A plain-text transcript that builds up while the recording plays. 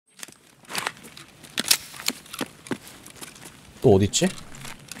또 어딨지?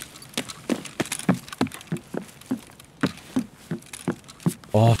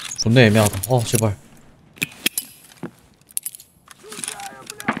 와, 존나 애매하다. 제발.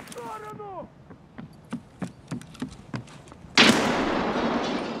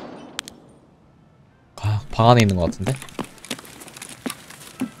 방 안에 있는 것 같은데?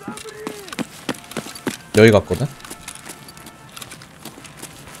 여기 갔거든?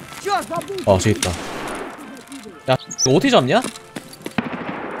 저기 있다. 야, 이거 어떻게 잡냐?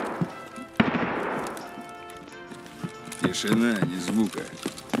 Тишина, ни звука.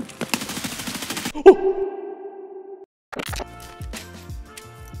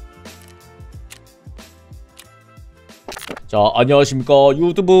 자, 안녕하십니까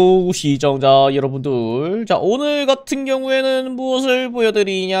유튜브 시청자 여러분들. 자, 오늘 같은 경우에는 무엇을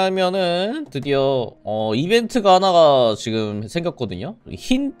보여드리냐면은 드디어 이벤트가 하나가 지금 생겼거든요.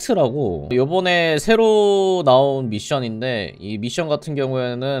 힌트라고 요번에 새로 나온 미션인데, 이 미션 같은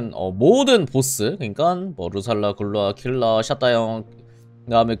경우에는 모든 보스, 그러니까 뭐 루살라, 글로아, 킬라, 샷다형,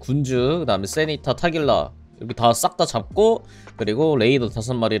 그 다음에 군주, 그 다음에 세니타, 타길라 이렇게 다 싹 다 잡고, 그리고 레이더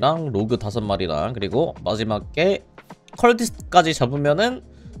 5마리랑 로그 5마리랑 그리고 마지막에 컬티스트까지 잡으면은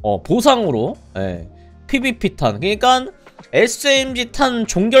보상으로 PVP 탄, 그러니까 SMG 탄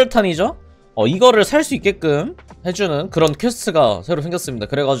종결탄이죠. 이거를 살 수 있게끔 해주는 그런 퀘스트가 새로 생겼습니다.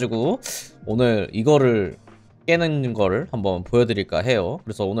 그래가지고 오늘 이거를 깨는 거를 한번 보여드릴까 해요.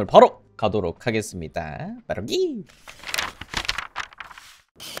 그래서 오늘 바로 가도록 하겠습니다. 빠르기.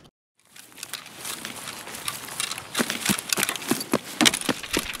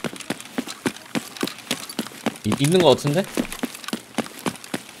 있는 거 같은데?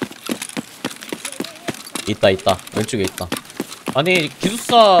 있다. 왼쪽에 있다. 아니,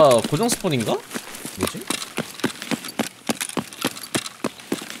 기숙사 고정 스폰인가? 뭐지?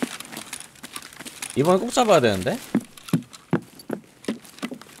 이번에 꼭 잡아야 되는데?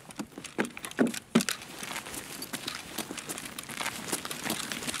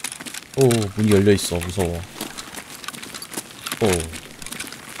 오, 문이 열려있어. 무서워.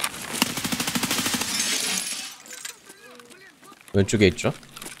 왼쪽에 있죠?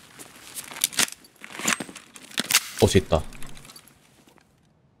 저 있다.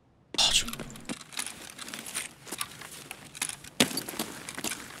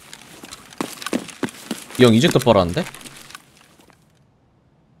 이 형 이제 또 빨았는데?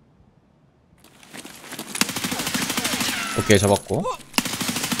 오케이, 잡았고.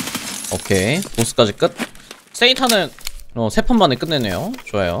 오케이, 보스까지 끝. 세이타는 3판 만에 끝내네요.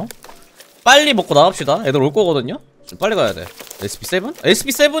 좋아요. 빨리 먹고 나갑시다. 애들 올 거거든요? 좀 빨리 가야 돼. SP7?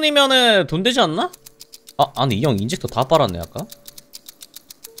 SP7이면은 돈 되지 않나? 아니, 이 형 인젝터 다 빨았네, 아까.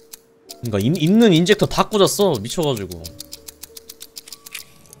 그니까, 있는 인젝터 다 꽂았어. 미쳐가지고.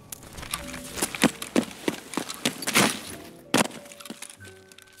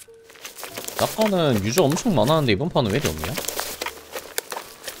 아까는 유저 엄청 많았는데, 이번 판은 왜 이리 없냐?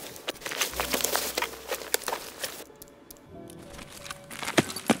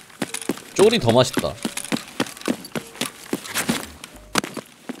 쫄이 더 맛있다.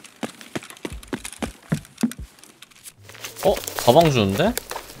 가방 주는데?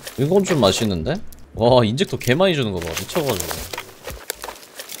 이건 좀 맛있는데? 와, 인젝터 개 많이 주는 거 봐. 미쳐가지고.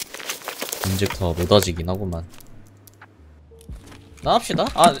 인젝터 노다지긴 하구만. 나갑시다.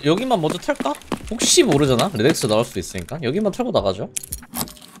 여기만 먼저 탈까? 혹시 모르잖아? 레덱스 나올 수도 있으니까. 여기만 털고 나가죠.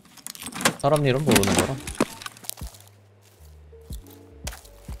 사람 일은 모르는 거라.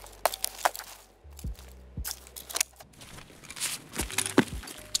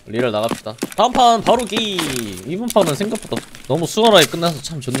 리얼 나갑시다. 다음 판 바로 기. 이번 판은 생각보다 너무 수월하게 끝나서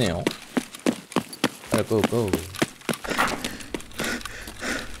참 좋네요. 고고.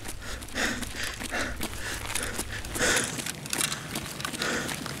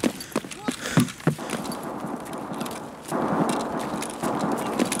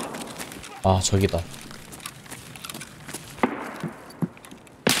 저기다.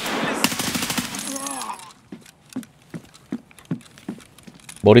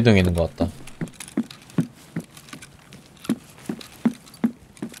 머리등에 있는 것 같다.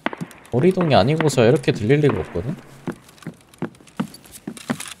 머리동이 아니고서 이렇게 들릴 리가 없거든?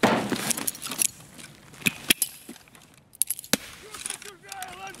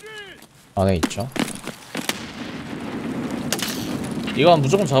 안에 있죠? 이거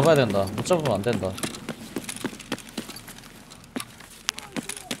무조건 잡아야 된다. 못 잡으면 안 된다.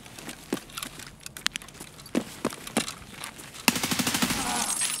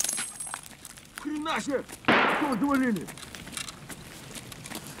 Наши! Что говорили?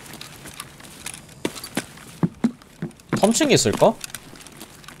 3층에 있을까?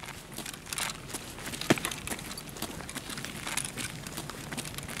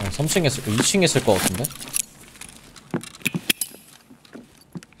 3층에 있을 2층에 있을 것 같은데?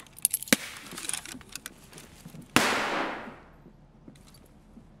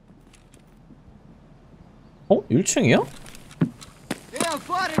 어? 1층이야?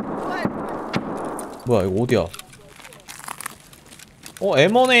 뭐야 이거 어디야? 어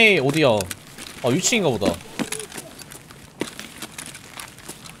M1A 어디야? 아 1층인가 보다.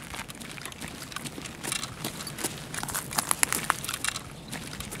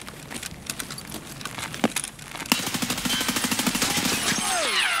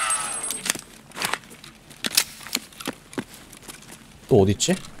 또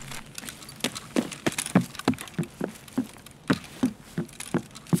어딨지?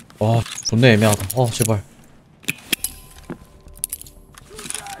 와 존나 애매하다. 제발.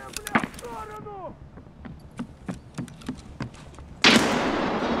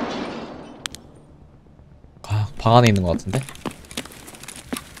 방 안에 있는 것 같은데?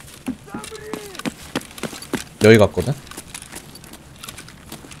 여기 갔거든?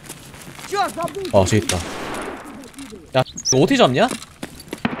 저기 있다. 야, 이거 어떻게 잡냐?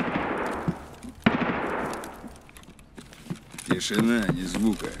 Тишина, ни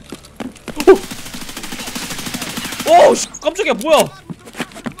звука. 오, 씨, 깜짝이야, 뭐야?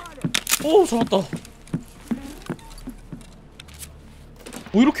 오, 잡았다.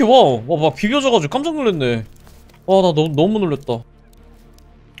 뭐 이렇게 와? 막 비벼져가지고 깜짝 놀랐네. 와, 나 너무 놀랬다.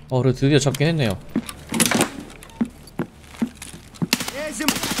 그래 드디어 잡긴 했네요.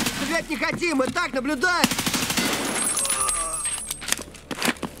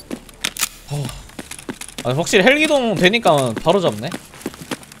 확실히 헬기동 되니까 바로 잡네.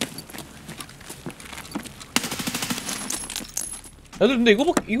 애들 근데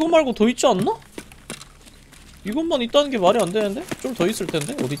이거 말고 더 있지 않나? 이것만 있다는 게 말이 안 되는데? 좀 더 있을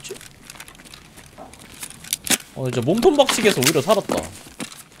텐데? 어딨지? 이제 몸통 박치기에서 오히려 살았다.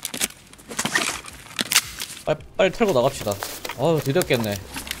 빨리 털고 나갑시다. 드디어 깼네.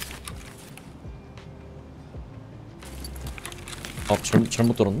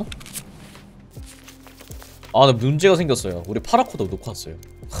 잘못 들었나? 나 문제가 생겼어요. 우리 파라코도 놓고 왔어요.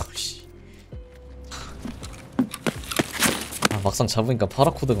 막상 잡으니까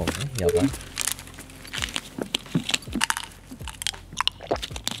파라코드가 없네. 야간.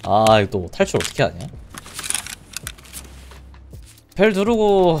 이거 또 탈출 어떻게 하냐? 벨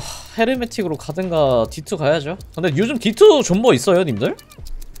누르고 헤르메틱으로 가든가 D2 가야죠. 근데 요즘 D2 존버 있어요 님들?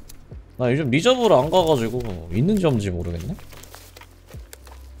 나 요즘 리저브를 안 가가지고 있는지 없는지 모르겠네.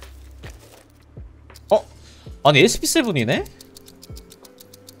 아니 SP7이네?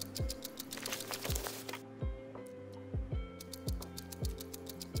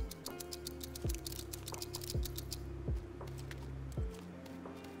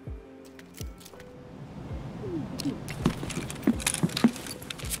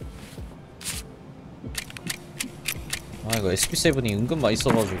 이거 SP7이 은근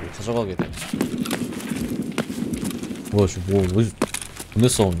맛있어가지고 가져가게 돼. 뭐야 지금 뭐지? 존나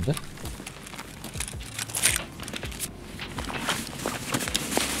싸우는데?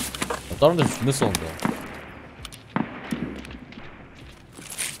 다른 데서 존나 싸운다.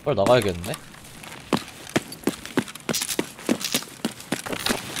 빨리 나가야겠네?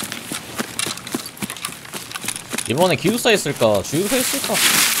 이번에 기숙사에 있을까? 주유소에 있을까?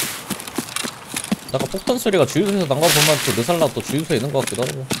 아까 폭탄 소리가 주유소에서 난가 보면 또 느살라 또 주유소에 있는 것 같기도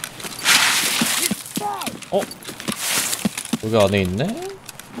하고. 여기 안에 있네?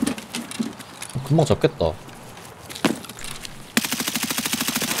 금방 잡겠다.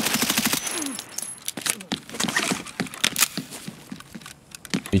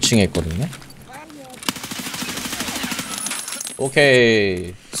 2층에 있거든요?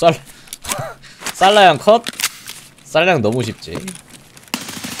 오케이. 쌀라양 컷? 쌀라양 너무 쉽지.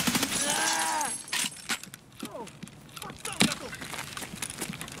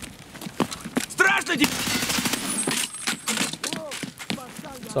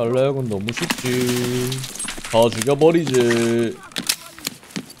 쌀라양은 너무 쉽지. 다 죽여버리지.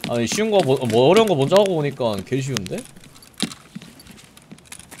 아니 쉬운 거 뭐 어려운 거 먼저 하고 보니까 개 쉬운데?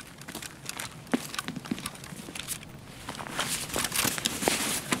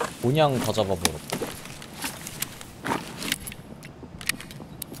 그냥 다 잡아버렸다.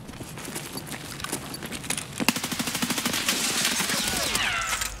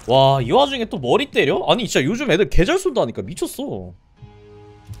 와, 이 와중에 또 머리 때려? 아니 진짜 요즘 애들 개 잘 쏜다니까 미쳤어.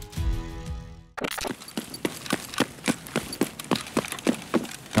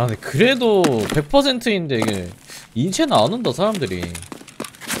 근데 그래도 100%인데 이게 인체는 안 온다 사람들이.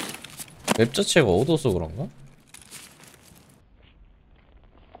 맵 자체가 어두워서 그런가?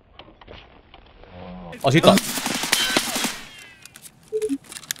 됐다.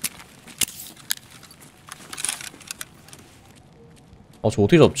 아, 저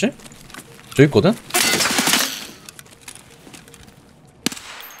어떻게 잡지? 저 있거든?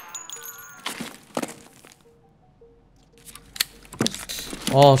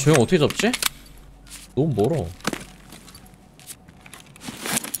 아, 저 형 어떻게 잡지? 너무 멀어.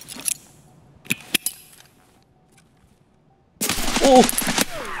 오!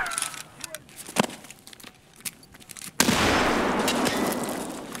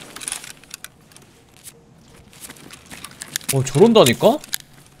 저런다니까?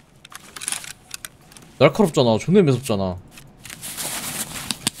 날카롭잖아. 존나 매섭잖아.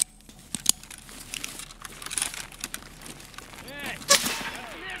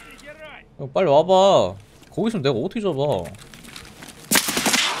 형, 빨리 와봐. 거기 있으면 내가 어떻게 잡아.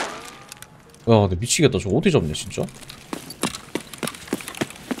 야, 근데 미치겠다. 저거 어떻게 잡냐, 진짜?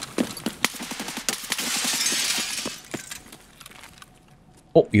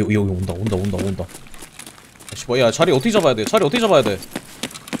 여기 온다. 야, 자리 어떻게 잡아야 돼? 자리 어떻게 잡아야 돼?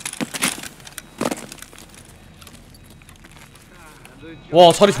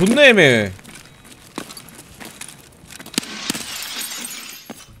 와, 자리 존나 애매해.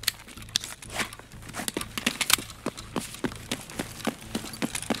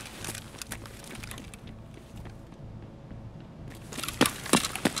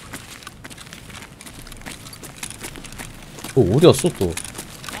 어디 갔어 또?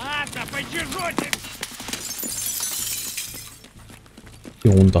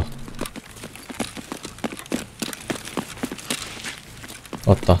 형 온다.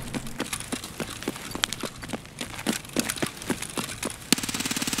 왔다.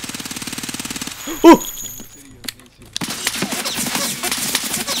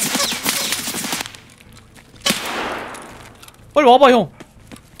 빨리 와봐 형.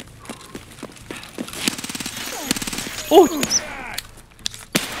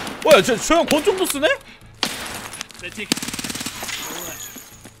 뭐야, 저 형 권총도 쓰네?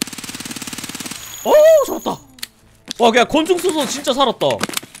 잡았다. 와, 그냥 권총 써서 진짜 살았다.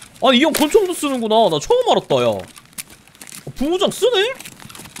 아니, 이 형 권총도 쓰는구나. 나 처음 알았다, 야. 부무장 쓰네?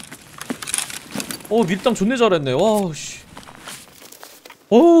 밀당 존내 잘했네. 와, 씨.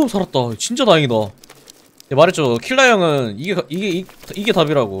 살았다. 진짜 다행이다. 야, 말했죠. 킬라 형은 이게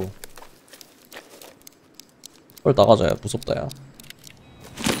답이라고. 빨리 나가자, 야. 무섭다, 야.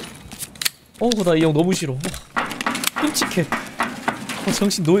 나 이 형 너무 싫어. 끔찍해.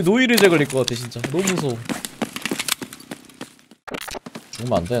 정신 노이로제 걸릴 것 같아, 진짜. 너무 무서워.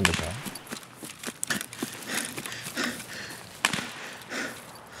 죽으면 안 되는데, 저.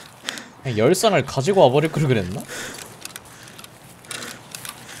 그냥 열산을 가지고 와버릴 걸 그랬나?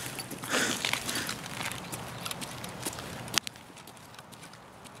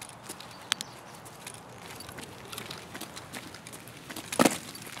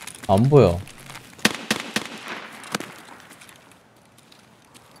 안 보여.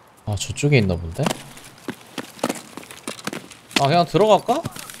 아, 저쪽에 있나 본데? 아, 그냥 들어갈까?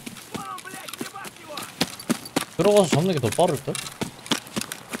 들어가서 잡는 게 더 빠를 듯?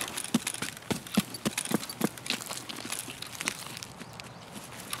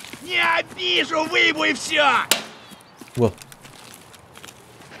 뭐야?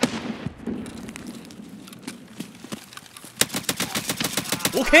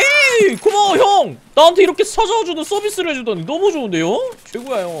 오케이! 고마워, 형! 나한테 이렇게 찾아와주는 서비스를 해주다니 너무 좋은데요?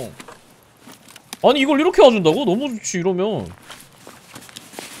 최고야, 형. 아니, 이걸 이렇게 와준다고? 너무 좋지, 이러면.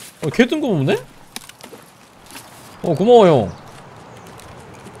 개 뜬금없네? 고마워, 형.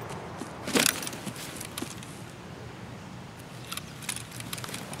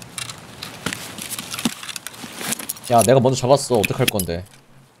 야, 내가 먼저 잡았어. 어떡할 건데.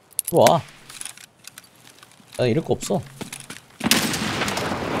 들어와. 나 이럴 거 없어.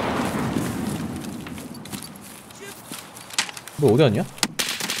 너 어디 갔냐?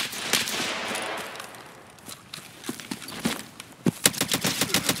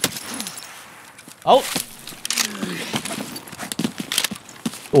 아웃!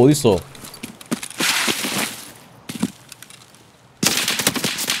 너 어딨어?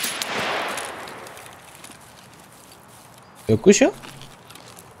 이거 끝이야?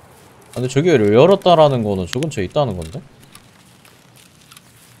 아, 근데 저기를 열었다라는 거는 저 근처에 있다는 건데?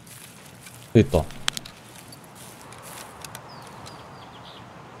 여기 있다.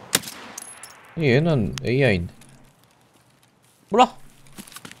 얘는 AI인데. 몰라!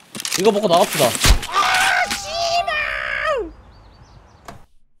 이거 먹고 나갑시다. 아, 씨발!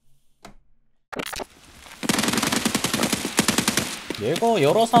 얘거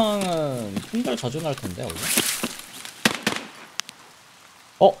여러 상은 품절 자주 날 텐데, 원래?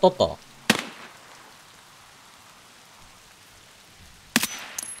 떴다.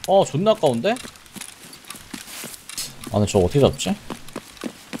 존나 아까운데? 아, 근데 저거 어떻게 잡지?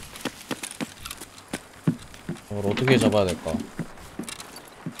 이걸 어떻게 잡아야 될까?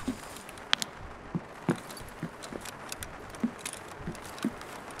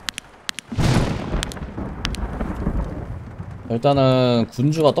 일단은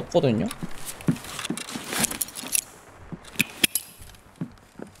군주가 떴거든요?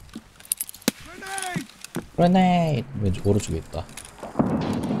 그레네이드! 왼쪽 오른쪽에 있다.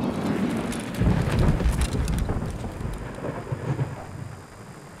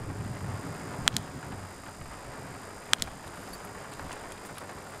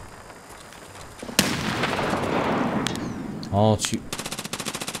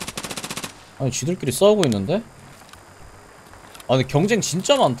 아니 지들끼리 싸우고 있는데? 아 근데 경쟁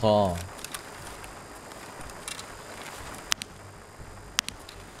진짜 많다.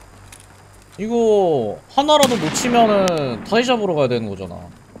 이거 하나라도 놓치면은 다시 잡으러 가야 되는 거잖아.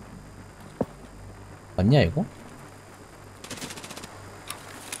 맞냐 이거?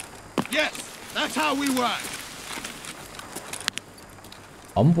 Yes, that's how we work.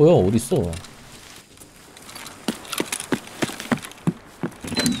 안 보여. 어딨어?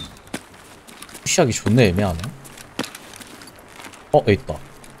 푸시하기 존내 애매하네. 여기 있다.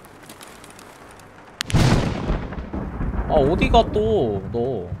 아 어디가 또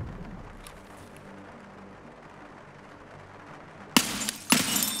너.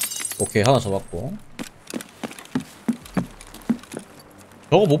 오케이 하나 잡았고.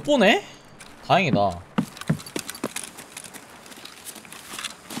 저거 못 보네? 다행이다.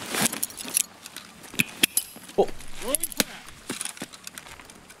 오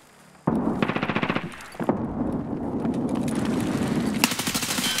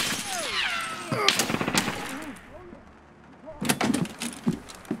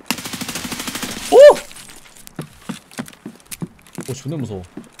존나 무서워.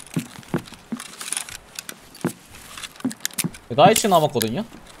 나이츠 남았거든요?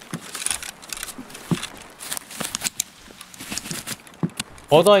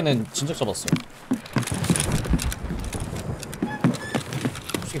 버다이는 진작 잡았어.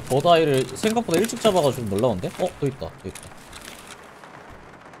 솔직히 버다이를 생각보다 일찍 잡아가지고 놀라운데? 또 있다, 또 있다.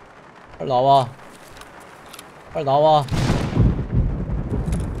 빨리 나와. 빨리 나와.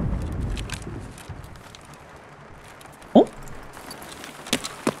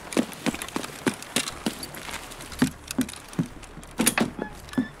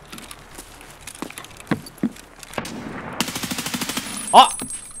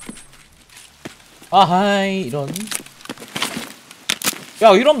 아하이 이런.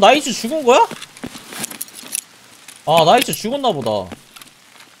 야 이러면 나이츠 죽은거야? 아 나이츠 죽었나보다.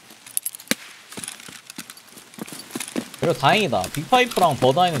 그래 다행이다. 빅파이프랑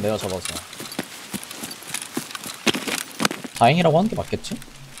버다이는 내가 잡았어. 다행이라고 하는게 맞겠지?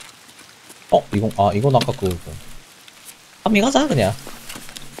 이건 아까 그거고. 파밍하자 그냥.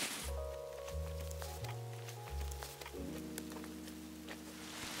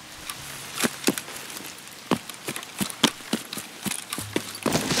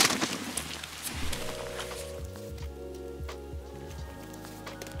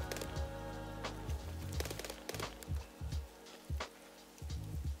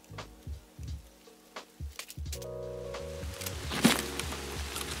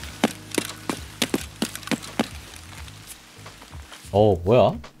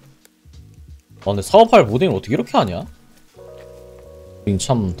 뭐야? 근데 사업할 모델을 어떻게 이렇게 하냐? 링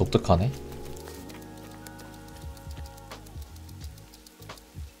참 독특하네.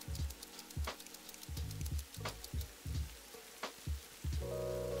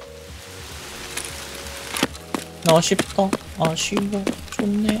 아쉽다. 아쉬워.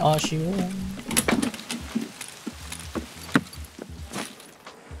 좋네. 아쉬워.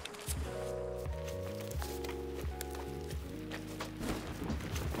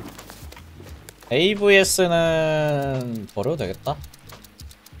 AVS는 버려도 되겠다.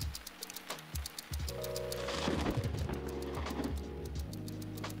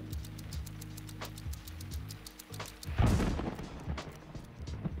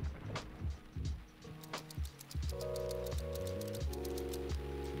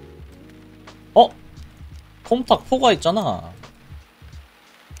 콤탁 4가 있잖아.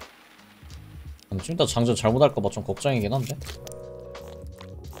 근데 좀 이따 장전 잘못할까봐 좀 걱정이긴 한데.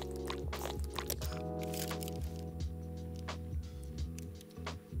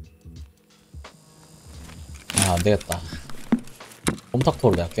 안되겠다.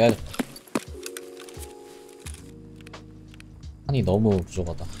 홈탁토를 내가 깨야겠다. 한이 너무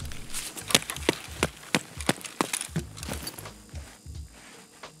부족하다.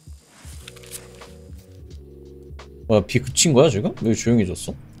 뭐야 비 그친 거야 지금? 왜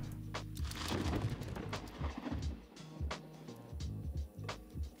조용해졌어?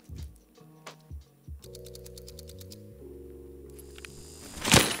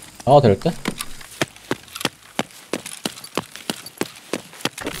 아, 될 때?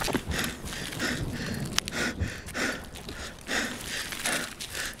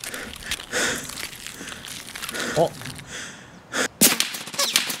 어?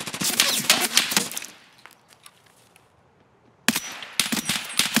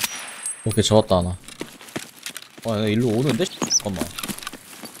 오케이, 잡았다 하나. 얘 일로 오는데? 잠깐만.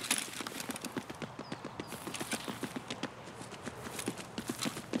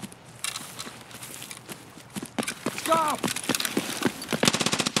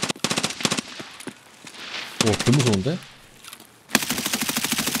 오, 개 무서운데?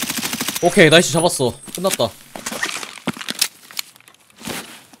 오케이, 나이스, 잡았어. 끝났다.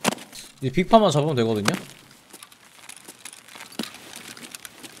 이제 빅파만 잡으면 되거든요?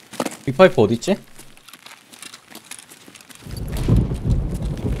 빅파이프 어딨지? 얘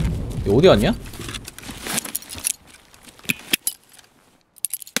어디 갔냐?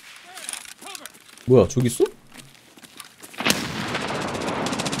 뭐야, 저기 있어?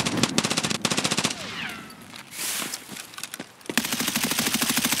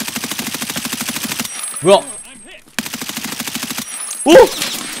 뭐야? 오!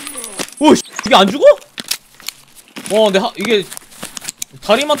 오! 이게 안 죽어? 근데 이게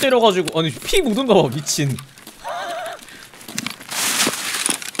다리만 때려가지고 아니 피 묻은가봐. 미친.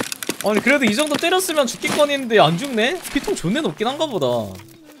 아니 그래도 이 정도 때렸으면 죽겠거니 했는데 안 죽네? 피통 존내 높긴 한가 보다.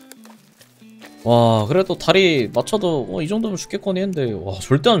 와 그래도 다리 맞춰도 이 정도면 죽겠거니 했는데 와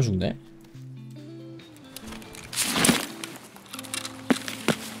절대 안 죽네?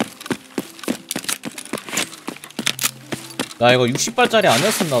 나 이거 60발짜리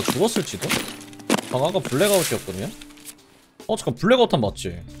아니었으면 나 죽었을지도? 방아가 블랙아웃이었거든요? 잠깐 블랙아웃 한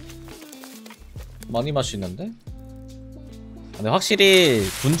맞지? 많이 마시는데? 근데 확실히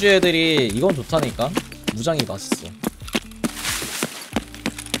군주 애들이 이건 좋다니까? 무장이 맛있어.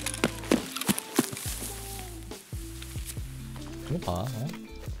 이거 봐.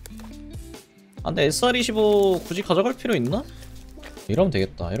 근데 SR25 굳이 가져갈 필요 있나? 이러면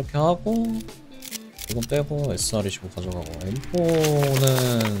되겠다. 이렇게 하고 이건 빼고 SR25 가져가고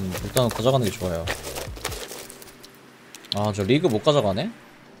M4는 일단 가져가는 게 좋아요. 아, 저 리그 못 가져가네?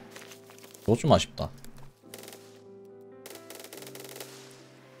 이거 좀 아쉽다.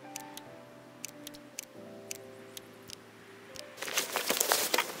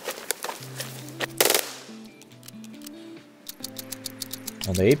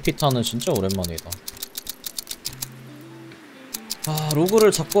 근데 AP타는 진짜 오랜만이다.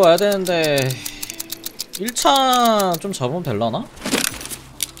 로그를 잡고 와야 되는데 1차 좀 잡으면 될라나?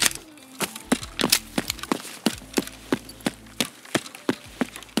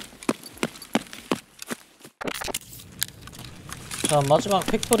 자, 마지막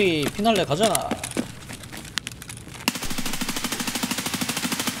팩토리 피날레 가자.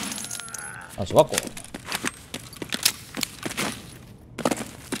 좋았고.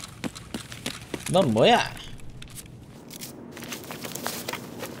 넌 뭐야?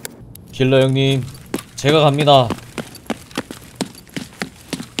 킬러 형님, 제가 갑니다.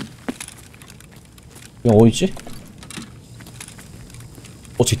 형 어디있지?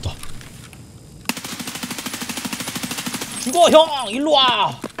 저 있다. 죽어 형!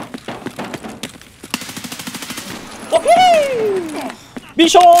 일로와! 오케이!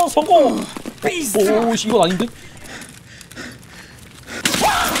 미션 성공! 오씨 이건 아닌데?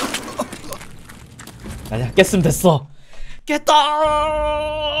 아니야 깼으면 됐어.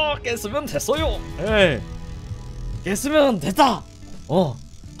 깼다! 깼으면 됐어요. 예. 깼으면 됐다.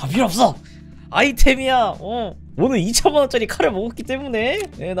 다 필요 없어. 아이템이야. 오늘 2,000만원짜리 칼을 먹었기 때문에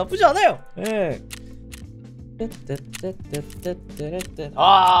나쁘지 않아요. 예.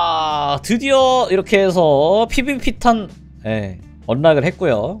 드디어 이렇게 해서 PVP탄 언락을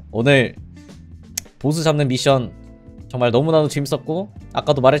했고요. 오늘 보스 잡는 미션 정말 너무나도 재밌었고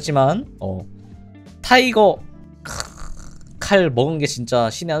아까도 말했지만 타이거 칼 먹은 게 진짜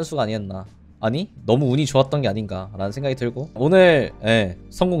신의 한 수가 아니었나. 아니 너무 운이 좋았던 게 아닌가 라는 생각이 들고 오늘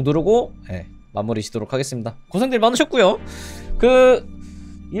성공 누르고 마무리 짓도록 하겠습니다. 고생들 많으셨고요.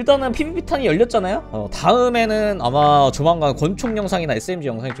 일단은 PVP탄이 열렸잖아요. 다음에는 아마 조만간 권총 영상이나 SMG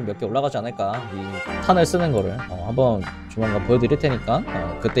영상이 좀 몇 개 올라가지 않을까. 이 탄을 쓰는 거를 한번 조만간 보여드릴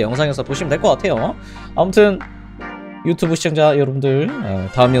테니까 그때 영상에서 보시면 될 것 같아요. 아무튼 유튜브 시청자 여러분들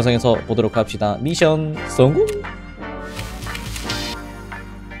다음 영상에서 보도록 합시다. 미션 성공!